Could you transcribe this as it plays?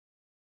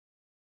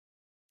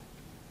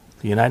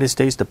The United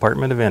States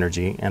Department of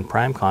Energy and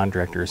prime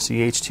contractor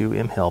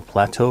CH2M Hill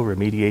Plateau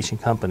Remediation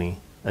Company,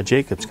 a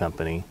Jacobs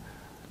company,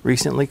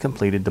 recently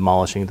completed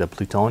demolishing the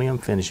plutonium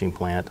finishing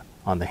plant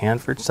on the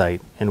Hanford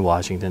site in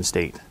Washington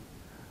State.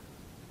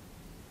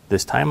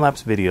 This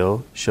time-lapse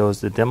video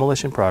shows the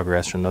demolition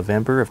progress from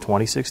November of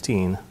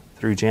 2016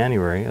 through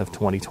January of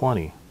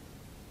 2020.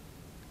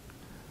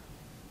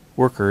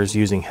 Workers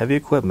using heavy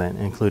equipment,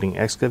 including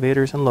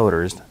excavators and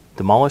loaders,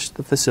 demolished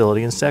the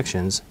facility in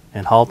sections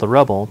and hauled the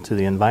rubble to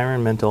the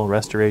Environmental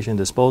Restoration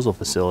Disposal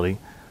Facility,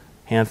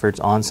 Hanford's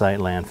on-site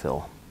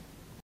landfill.